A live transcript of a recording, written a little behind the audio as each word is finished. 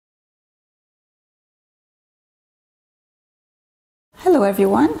Hello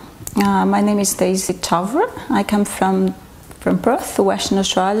everyone, my name is Dayse Tavora. I come from Perth, Western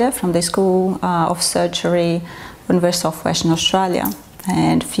Australia, from the School of Surgery, University of Western Australia,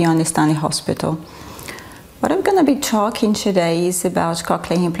 and Fiona Stanley Hospital. What I'm going to be talking today is about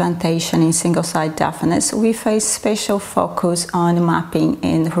cochlear implantation in single-side deafness with a special focus on mapping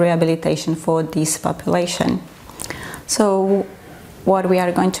and rehabilitation for this population. So what we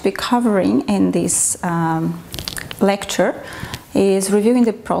are going to be covering in this lecture is reviewing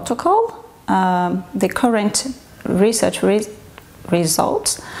the protocol, the current research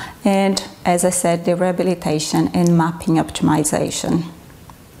results, and, as I said, the rehabilitation and mapping optimization.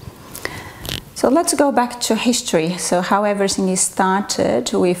 So let's go back to history, so how everything is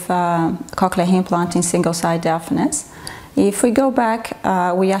started with cochlear implant in single-side deafness. If we go back,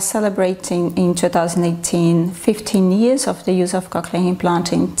 we are celebrating in 2018 15 years of the use of cochlear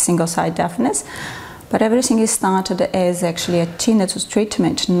implant in single-side deafness. But everything is started as actually a tinnitus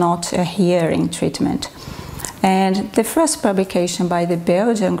treatment, not a hearing treatment. And the first publication by the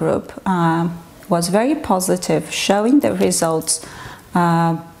Belgian group was very positive, showing the results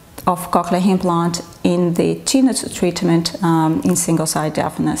of cochlear implant in the tinnitus treatment in single-side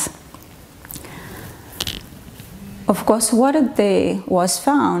deafness. Of course, what was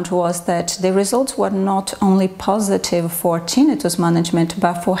found was that the results were not only positive for tinnitus management,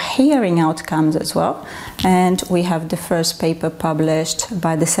 but for hearing outcomes as well. And we have the first paper published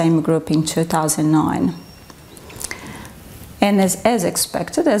by the same group in 2009. And as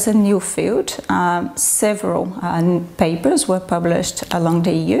expected, as a new field, several papers were published along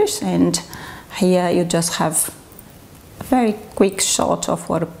the years. And here you just have a very quick shot of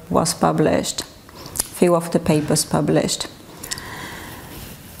what was published. Few of the papers published.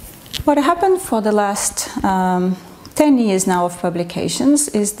 What happened for the last 10 years now of publications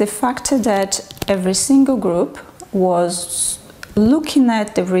is the fact that every single group was looking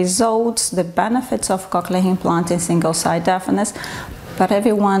at the results, the benefits of cochlear implant in single-side deafness, but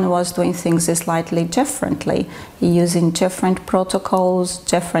everyone was doing things slightly differently, using different protocols,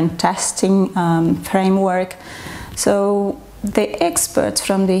 different testing framework. So the experts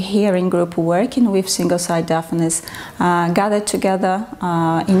from the hearing group working with single-side deafness gathered together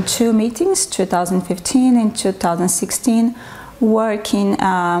in two meetings, 2015 and 2016, working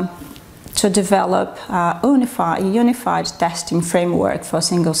to develop a unified testing framework for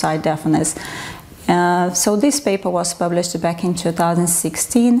single-side deafness. So this paper was published back in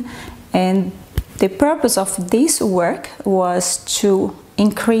 2016, and the purpose of this work was to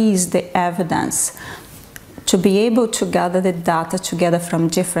increase the evidence, to be able to gather the data together from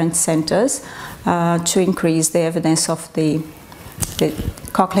different centers to increase the evidence of the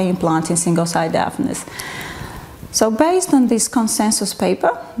cochlear implant in single-side deafness. So based on this consensus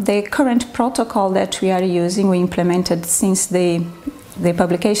paper, the current protocol that we are using, we implemented since the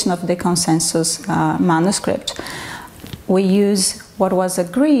publication of the consensus manuscript. We use what was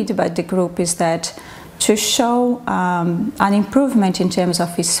agreed by the group is that to show an improvement in terms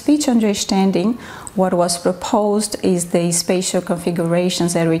of speech understanding, what was proposed is the spatial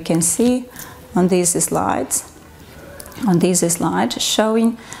configurations that we can see on these slides. On this slide,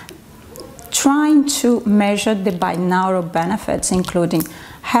 trying to measure the binaural benefits, including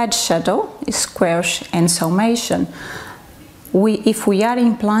head shadow, squelch, and summation. If we are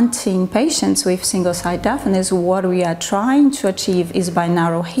implanting patients with single-side deafness, what we are trying to achieve is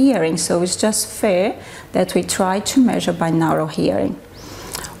binaural hearing, so it's just fair that we try to measure binaural hearing.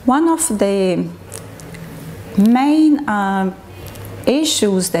 One of the main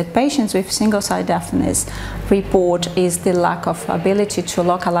issues that patients with single-side deafness report is the lack of ability to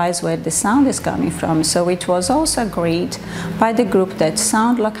localize where the sound is coming from. So it was also agreed by the group that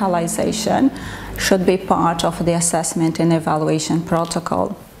sound localization should be part of the assessment and evaluation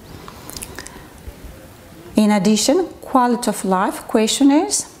protocol. In addition, quality of life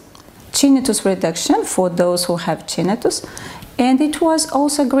questionnaires, tinnitus reduction for those who have tinnitus, and it was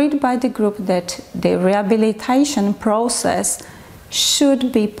also agreed by the group that the rehabilitation process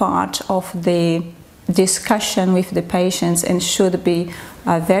should be part of the discussion with the patients and should be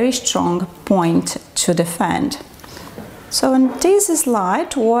a very strong point to defend. So on this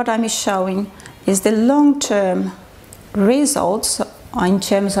slide, what I'm showing is the long-term results in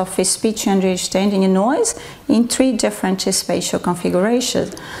terms of speech understanding and noise in three different spatial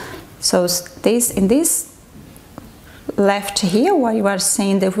configurations. So in this left here, where you are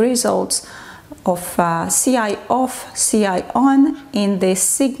seeing the results of CI off, CI on in the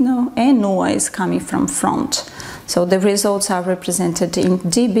signal and noise coming from front. So the results are represented in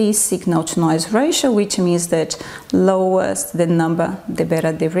dB signal to noise ratio, which means that lower the number, the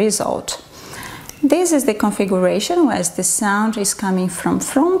better the result. This is the configuration where the sound is coming from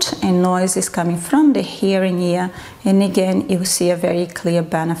front and noise is coming from the hearing ear, and again you see a very clear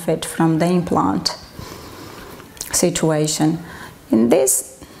benefit from the implant situation. In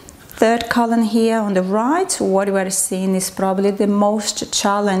this third column here on the right, what we are seeing is probably the most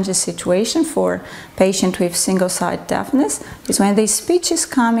challenging situation for patient with single-side deafness, is when the speech is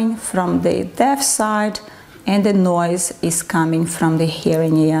coming from the deaf side and the noise is coming from the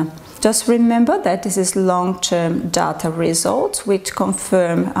hearing ear. Just remember that this is long-term data results which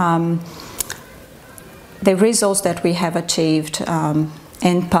confirm the results that we have achieved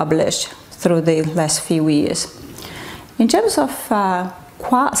and published through the last few years. In terms of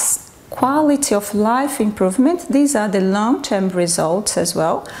quality of life improvement, these are the long-term results as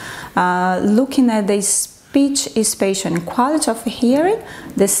well. Looking at the speech spatial and quality of hearing,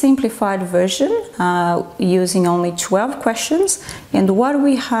 the simplified version using only 12 questions, and what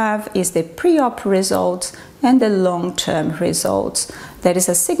we have is the pre-op results and the long-term results. There is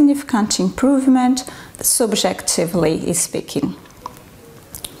a significant improvement, subjectively speaking.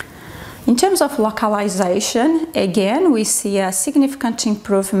 In terms of localization, again, we see a significant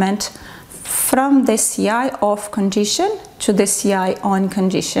improvement from the CI off condition to the CI on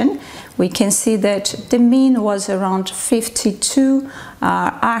condition. We can see that the mean was around 52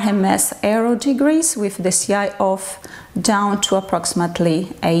 RMS error degrees, with the CI off down to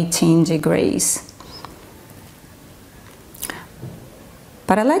approximately 18 degrees.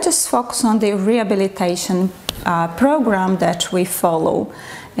 But let's just focus on the rehabilitation program that we follow.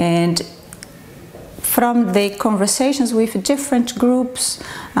 And from the conversations with different groups,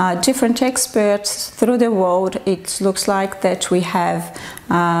 different experts through the world, it looks like that we have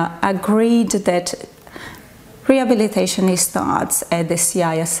agreed that rehabilitation starts at the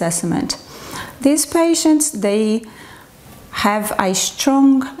CI assessment. These patients, they have a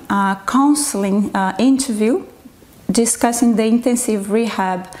strong counseling interview discussing the intensive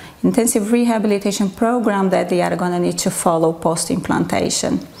rehabilitation program that they are going to need to follow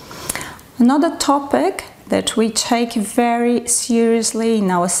post-implantation. Another topic that we take very seriously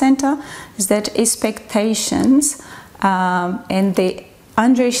in our center is that expectations and the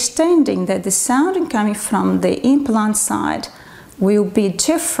understanding that the sound coming from the implant side will be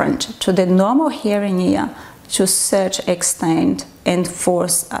different to the normal hearing ear to such extent and for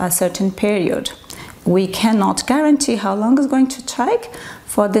a certain period. We cannot guarantee how long it's going to take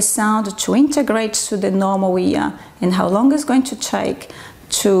for the sound to integrate to the normal ear and how long it's going to take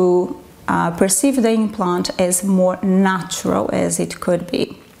to perceive the implant as more natural as it could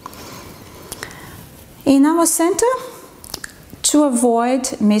be. In our center, to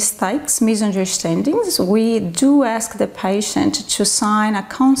avoid mistakes, misunderstandings, we do ask the patient to sign a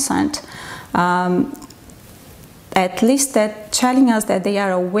consent, at least that telling us that they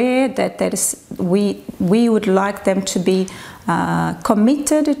are aware that we would like them to be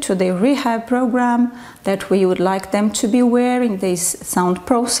committed to the rehab program, that we would like them to be wearing this sound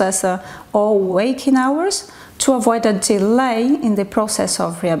processor all waking hours to avoid a delay in the process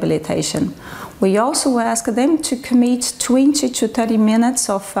of rehabilitation. We also ask them to commit 20 to 30 minutes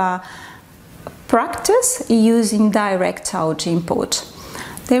of practice using direct audio input.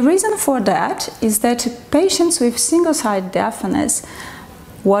 The reason for that is that patients with single-side deafness,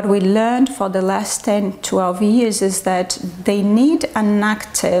 what we learned for the last 10-12 years is that they need an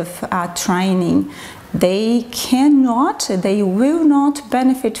active training. They will not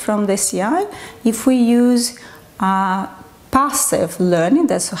benefit from the CI if we use passive learning,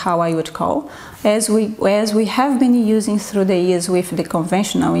 that's how I would call, as we have been using through the years with the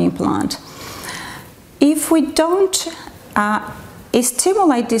conventional implant. If we don't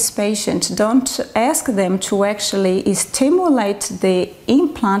stimulate this patient, don't ask them to actually stimulate the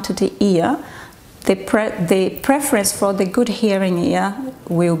implant, the ear, the preference for the good hearing ear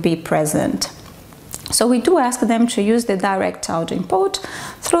will be present. So we do ask them to use the direct audio input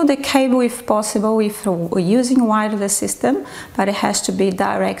through the cable if possible, if we're using wireless system, but it has to be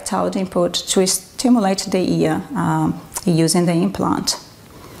direct audio input to stimulate the ear using the implant.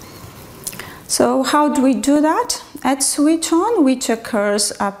 So how do we do that? At switch on, which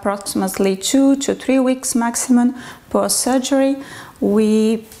occurs approximately 2 to 3 weeks maximum per surgery,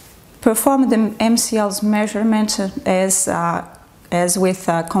 we perform the MCL's measurement as with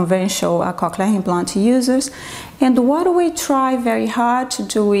conventional cochlear implant users. And what we try very hard to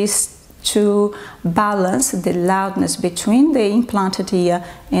do is to balance the loudness between the implanted ear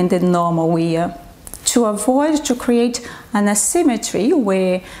and the normal ear, to avoid to create an asymmetry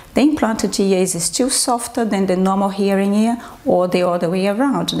where the implanted ear is still softer than the normal hearing ear, or the other way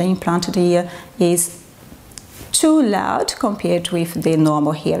around, the implanted ear is too loud compared with the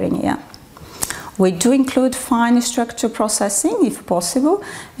normal hearing ear. We do include fine structure processing if possible,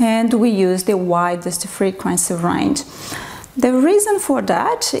 and we use the widest frequency range. The reason for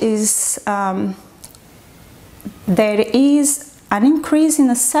that is there is an increase in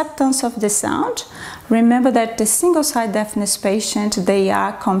acceptance of the sound. Remember that the single-side deafness patient, they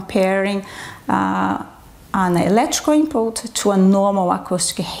are comparing an electrical input to a normal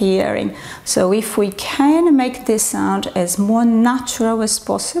acoustic hearing. So if we can make this sound as more natural as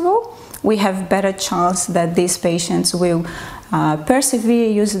possible, we have better chance that these patients will persevere,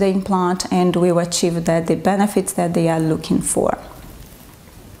 use the implant, and will achieve the benefits that they are looking for.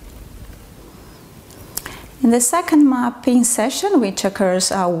 In the second mapping session, which occurs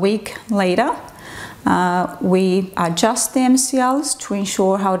a week later, we adjust the MCLs to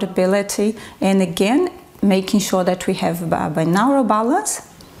ensure audibility, and again making sure that we have binaural balance.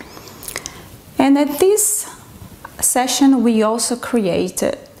 And at this session we also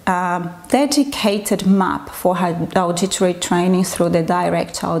created a dedicated map for auditory training through the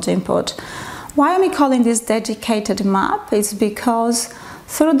direct audio input. Why am I calling this dedicated map? It's because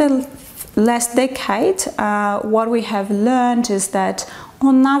through the last decade what we have learned is that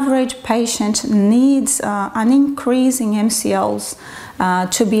on average, patient needs an increase in MCLs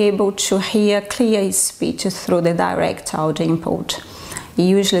to be able to hear clear speech through the direct audio input.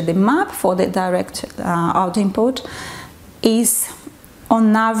 Usually the map for the direct audio input is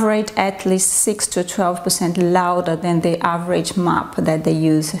on average at least 6 to 12% louder than the average map that they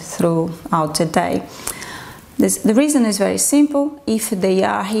use throughout the day. The reason is very simple. If they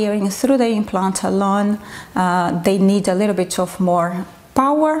are hearing through the implant alone, they need a little bit of more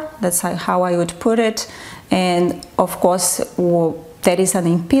power. That's how I would put it. And of course, there is an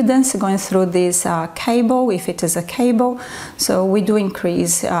impedance going through this cable, if it is a cable. So we do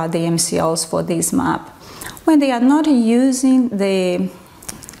increase the MCLs for this map. When they are not using the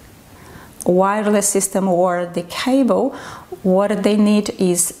wireless system or the cable, what they need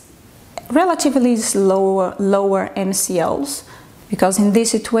is relatively lower MCLs, because in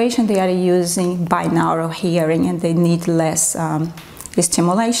this situation they are using binaural hearing and they need less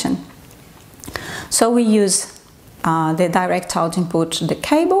stimulation. So we use the direct audio input, the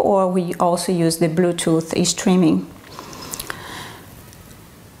cable, or we also use the Bluetooth streaming.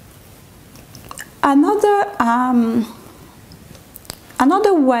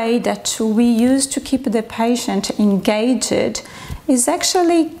 Another way that we use to keep the patient engaged is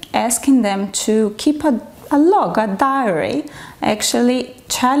actually asking them to keep a log, a diary, actually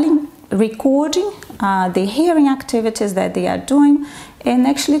recording the hearing activities that they are doing, and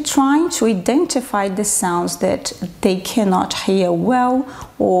actually trying to identify the sounds that they cannot hear well,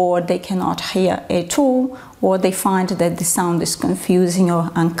 or they cannot hear at all, or they find that the sound is confusing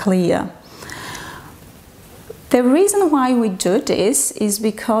or unclear. The reason why we do this is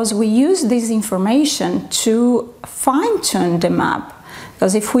because we use this information to fine-tune the map.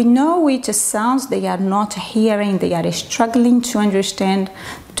 Because if we know which sounds they are not hearing, they are struggling to understand,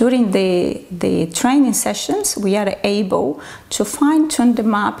 during the training sessions, we are able to fine-tune the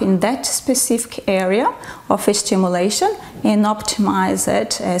map in that specific area of stimulation and optimize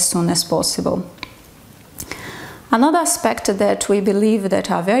it as soon as possible. Another aspect that we believe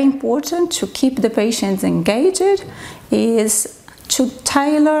that are very important to keep the patients engaged is to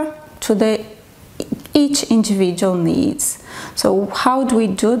tailor to each individual needs. So how do we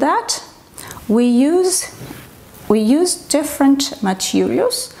do that? We use different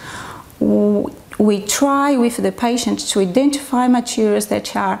materials. We try with the patient to identify materials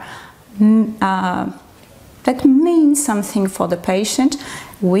that are that mean something for the patient.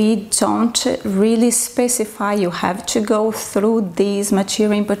 We don't really specify you have to go through these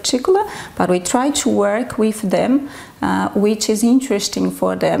material in particular, but we try to work with them which is interesting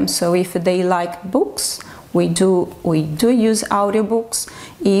for them. So if they like books, we do use audiobooks.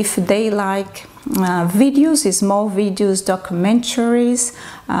 If they like videos, small videos, documentaries,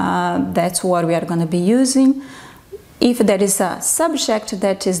 that's what we are going to be using. If there is a subject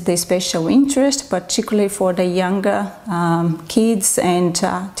that is the special interest, particularly for the younger kids and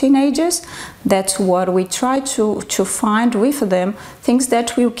teenagers, that's what we try to find with them, things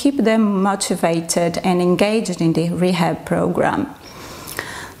that will keep them motivated and engaged in the rehab program.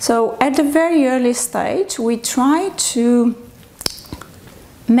 So at the very early stage, we try to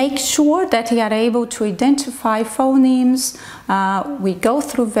make sure that they are able to identify phonemes. We go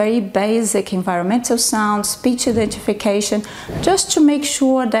through very basic environmental sounds, speech identification, just to make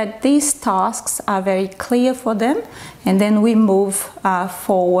sure that these tasks are very clear for them, and then we move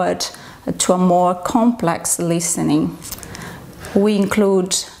forward to a more complex listening. We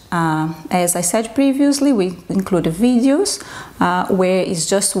include as I said previously, we include videos where it's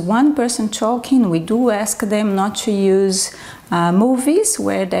just one person talking. We do ask them not to use movies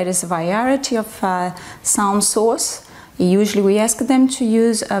where there is a variety of sound source. Usually we ask them to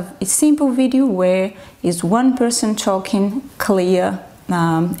use a simple video where is one person talking clear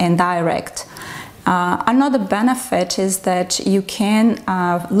and direct. Another benefit is that you can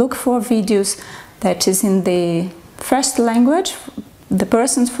look for videos that is in the first language, the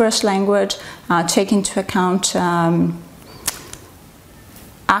person's first language, take into account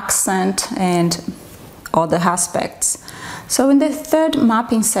accent and other aspects. So in the third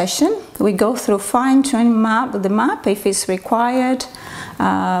mapping session, we go through fine-tuning the map if it's required.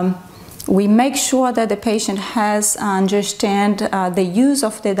 We make sure that the patient has understand the use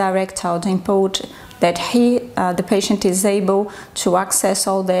of the direct audio input, that the patient is able to access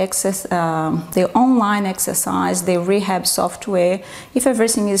all the online exercise, the rehab software, if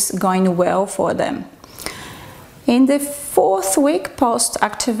everything is going well for them. In the 4th week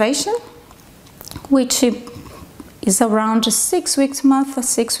post-activation, which is around 6 weeks month,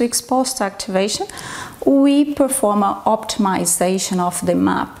 6 weeks post-activation, we perform an optimization of the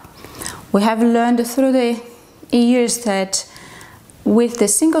map. We have learned through the years that with the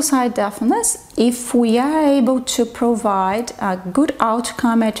single-side deafness, if we are able to provide a good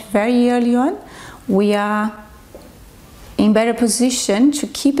outcome at very early on, we are in better position to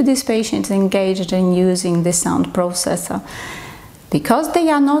keep these patients engaged in using the sound processor. Because they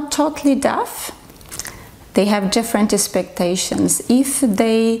are not totally deaf, they have different expectations. If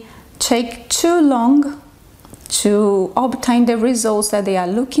they take too long to obtain the results that they are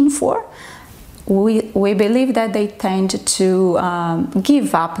looking for, we believe that they tend to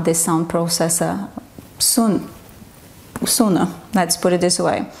give up the sound processor sooner, let's put it this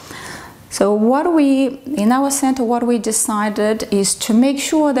way. So in our center, what we decided is to make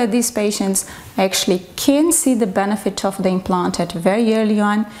sure that these patients actually can see the benefit of the implant at very early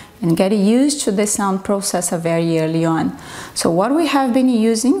on and get used to the sound processor very early on. So what we have been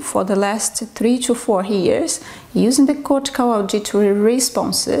using for the last 3 to 4 years, using the cortical auditory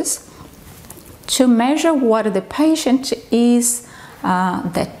responses to measure what the patient is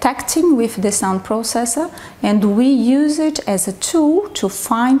detecting with the sound processor, and we use it as a tool to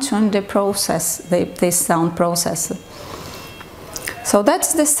fine-tune the sound processor. So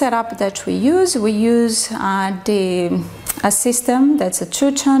that's the setup that we use. We use a system that's a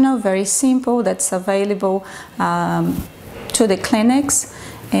 2-channel, very simple, that's available to the clinics,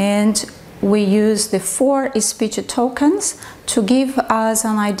 and we use the 4 speech tokens to give us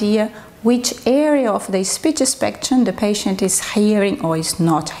an idea which area of the speech spectrum the patient is hearing or is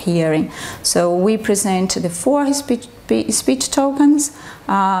not hearing. So we present the 4 speech tokens,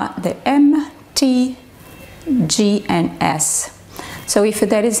 the M, T, G and S. So if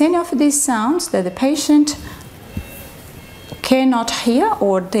there is any of these sounds that the patient cannot hear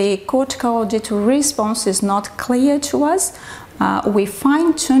or the cortical auditory response is not clear to us, we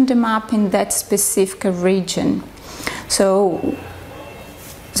fine-tune the map in that specific region. So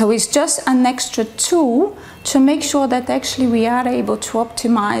it's just an extra tool to make sure that actually we are able to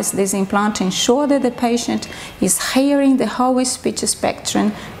optimize this implant, ensure that the patient is hearing the whole speech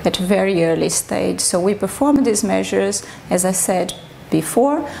spectrum at a very early stage. So we perform these measures, as I said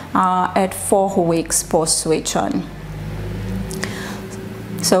before, at 4 weeks post-switch on.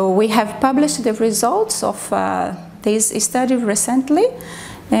 So we have published the results of this study recently,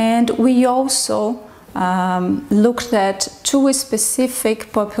 and we also looked at 2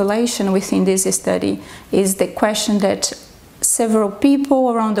 specific populations within this study. Is the question that several people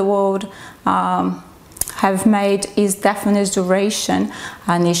around the world have made: is deafness duration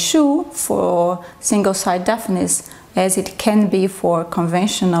an issue for single-side deafness as it can be for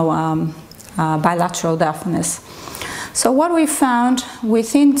conventional bilateral deafness? So what we found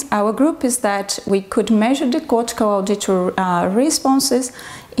within our group is that we could measure the cortical auditory responses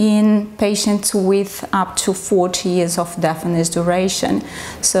in patients with up to 40 years of deafness duration.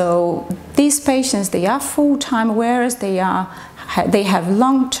 So these patients, they are full-time wearers, they have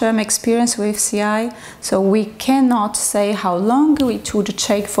long-term experience with CI, so we cannot say how long it would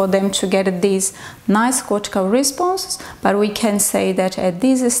take for them to get these nice cortical responses, but we can say that at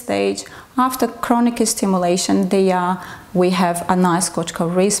this stage, after chronic stimulation, we have a nice cortical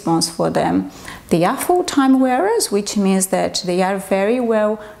response for them. They are full-time wearers, which means that they are very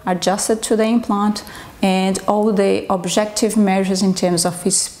well adjusted to the implant, and all the objective measures in terms of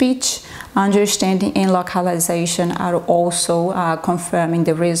speech, understanding and localization are also confirming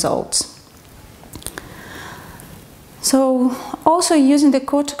the results. So also using the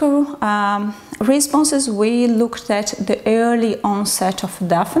cortical responses, we looked at the early onset of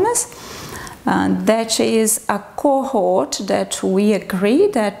deafness. That is a cohort that we agree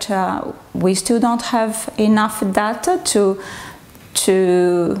that we still don't have enough data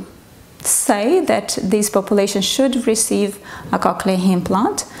to say that this population should receive a cochlear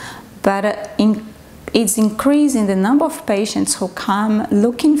implant, but it's increasing the number of patients who come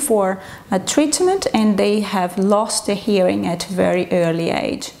looking for a treatment and they have lost their hearing at a very early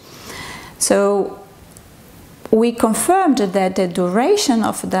age. So we confirmed that the duration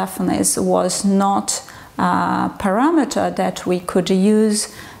of deafness was not a parameter that we could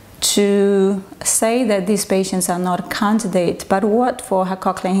use to say that these patients are not candidates for a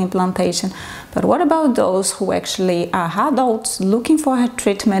cochlear implantation. But what about those who actually are adults looking for a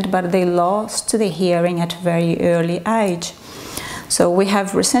treatment but they lost the hearing at a very early age? So we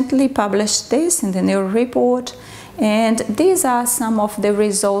have recently published this in the new report, and these are some of the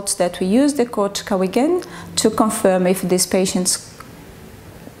results that we use the cortical again to confirm if these patients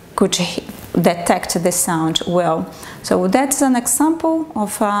could detect the sound well. So that's an example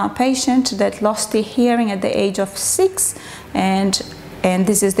of a patient that lost the hearing at the age of 6, and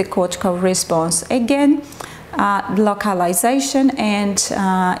this is the cortical response. Again, localization and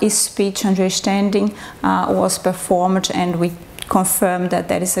speech understanding was performed, and we confirmed that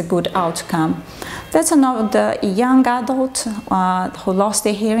that is a good outcome. That's another young adult who lost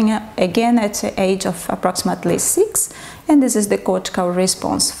their hearing again at the age of approximately 6, and this is the cortical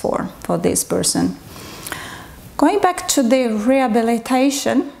response for this person. Going back to the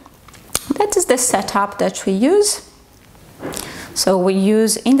rehabilitation, that is the setup that we use. So we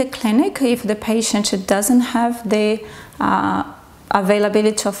use in the clinic, if the patient doesn't have the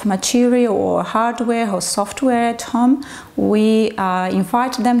availability of material or hardware or software at home, we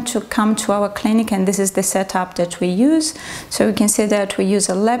invite them to come to our clinic, and this is the setup that we use. So you can see that we use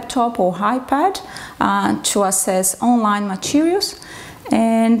a laptop or iPad to access online materials,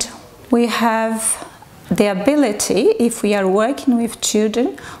 and we have the ability, if we are working with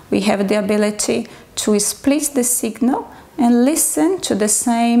children, we have the ability to split the signal and listen to the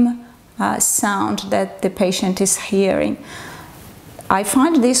same sound that the patient is hearing. I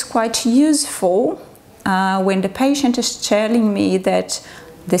find this quite useful when the patient is telling me that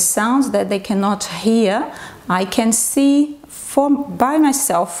the sounds that they cannot hear, I can see by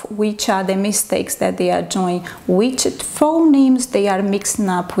myself which are the mistakes that they are doing, which phonemes they are mixing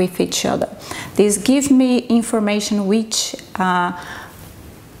up with each other. This gives me information which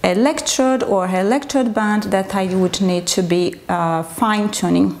electrode or electrode band that I would need to be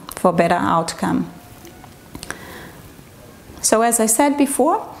fine-tuning for better outcome. So as I said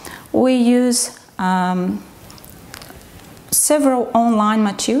before, we use several online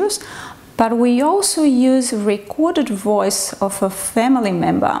materials, but we also use recorded voice of a family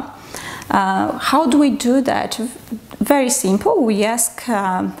member. How do we do that? Very simple. We ask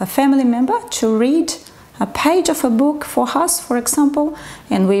a family member to read a page of a book for us, for example,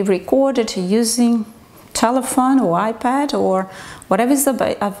 and we record it using telephone or iPad or whatever is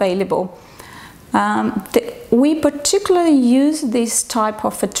available. We particularly use this type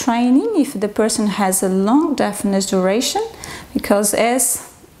of a training if the person has a long deafness duration, because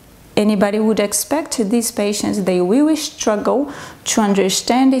as anybody would expect, these patients, they will struggle to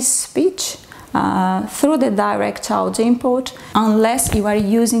understand this speech through the direct audio input unless you are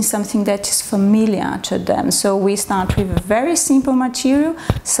using something that is familiar to them. So we start with a very simple material,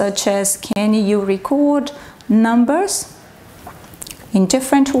 such as can you record numbers in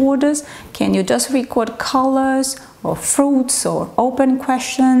different orders? Can you just record colors or fruits or open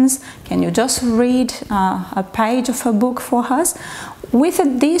questions? Can you just read a page of a book for us?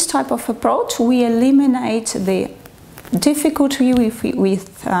 With this type of approach, we eliminate the difficulty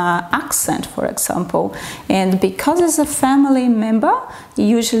with accent, for example, and because it's a family member,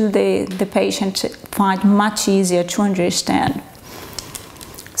 usually the patient finds much easier to understand.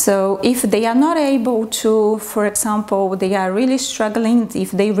 So if they are not able to, for example, they are really struggling,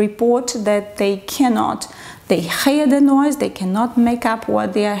 if they report that they hear the noise, they cannot make up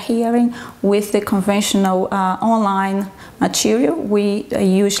what they are hearing with the conventional online material, we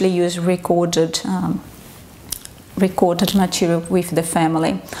usually use recorded material with the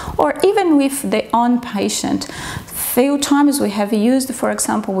family, or even with the own patient. Few times we have used, for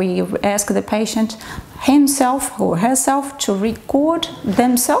example, we ask the patient himself or herself to record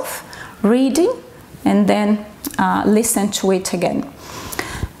themselves reading and then listen to it again.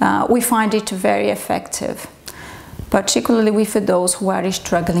 We find it very effective, particularly with those who are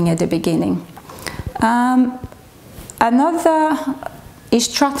struggling at the beginning. Another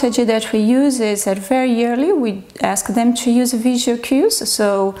strategy that we use is that very early we ask them to use visual cues,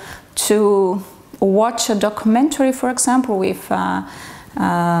 so to watch a documentary, for example, with a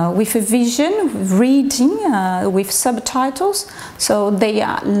vision, reading with subtitles, so they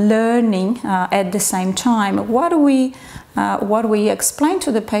are learning at the same time. What we explain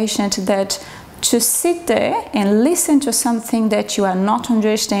to the patient that to sit there and listen to something that you are not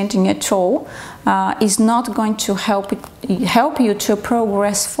understanding at all is not going to help you to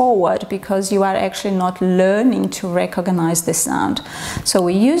progress forward, because you are actually not learning to recognize the sound. So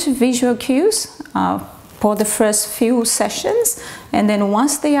we use visual cues for the first few sessions, and then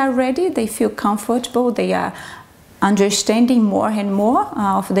once they are ready, they feel comfortable, they are understanding more and more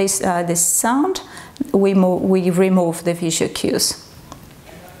of this sound, we remove the visual cues.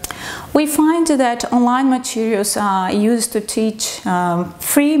 We find that online materials are used to teach,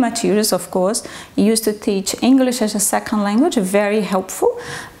 free materials of course, used to teach English as a second language, very helpful,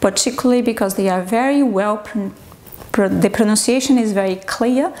 particularly because they are very well, the pronunciation is very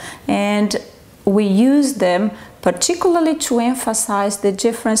clear, and we use them particularly to emphasize the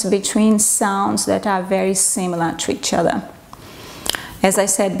difference between sounds that are very similar to each other. As I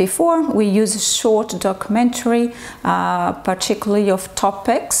said before, we use short documentary, particularly of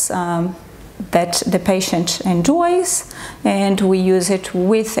topics that the patient enjoys, and we use it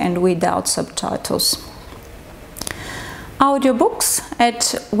with and without subtitles. Audiobooks,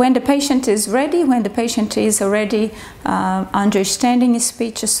 when the patient is ready, when the patient is already understanding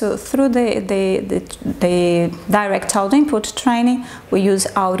speech, so through the direct audio input training, we use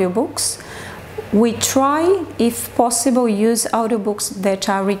audiobooks. We try, if possible, use audiobooks that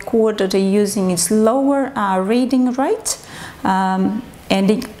are recorded using a slower reading rate, and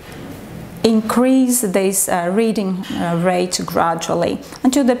increase this reading rate gradually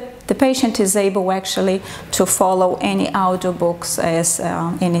until the patient is able actually to follow any audiobooks as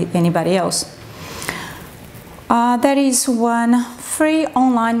anybody else. There is one free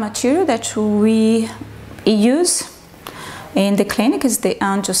online material that we use in the clinic, is the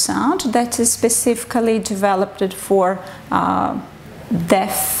Sound, that is specifically developed for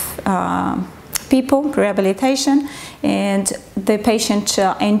deaf people, rehabilitation, and the patient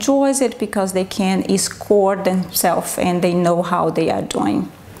enjoys it because they can score themselves and they know how they are doing.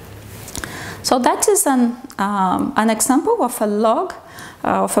 So that is an example of a log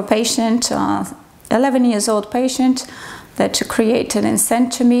of a patient, 11 years old patient, that she created and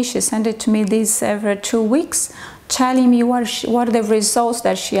sent to me. She sent it to me these every 2 weeks, telling me what are the results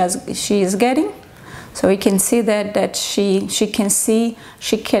that she is getting. So we can see that she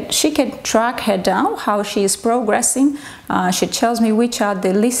can track her down, how she is progressing. She tells me which are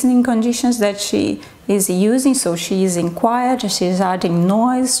the listening conditions that she is using. So she is in quiet, she is adding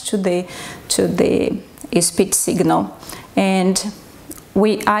noise to the speech signal, and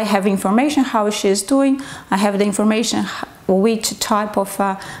I have information how she is doing. I have the information which type of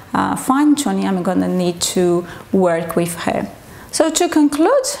fine-tuning I'm going to need to work with her. So to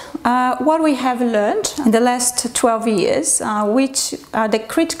conclude, what we have learned in the last 12 years, which are the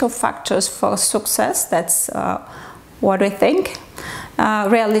critical factors for success, that's what we think.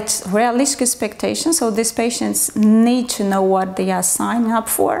 Realistic expectations, so these patients need to know what they are signing up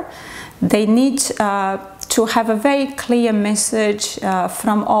for. They need to have a very clear message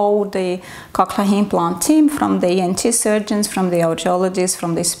from all the cochlear implant team, from the ENT surgeons, from the audiologists,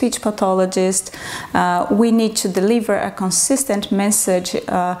 from the speech pathologist. We need to deliver a consistent message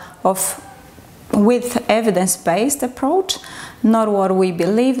with evidence-based approach, not what we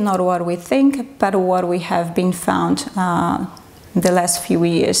believe, not what we think, but what we have been found the last few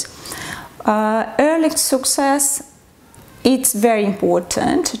years. Early success, it's very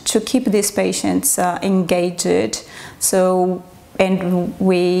important to keep these patients engaged. So, and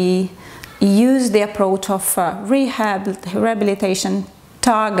we use the approach of rehabilitation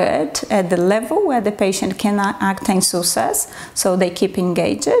target at the level where the patient can attain success, so they keep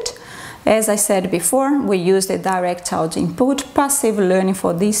engaged. As I said before, we use the direct audio input. Passive learning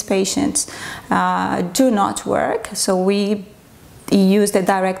for these patients do not work, so we use the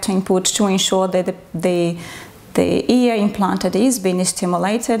direct input to ensure that the ear implanted is being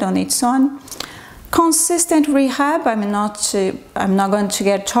stimulated on its own. Consistent rehab, I'm not going to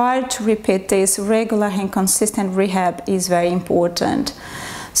get tired to repeat this. Regular and consistent rehab is very important.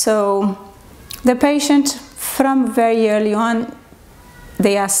 So the patient, from very early on,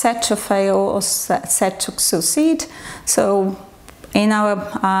 they are set to fail or set to succeed. So in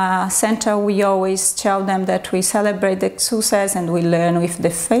our center, we always tell them that we celebrate the success and we learn with the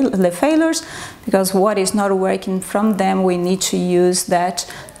failures, because what is not working from them, we need to use that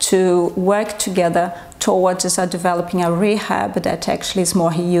to work together towards developing a rehab that actually is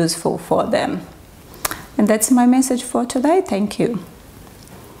more useful for them. And that's my message for today. Thank you.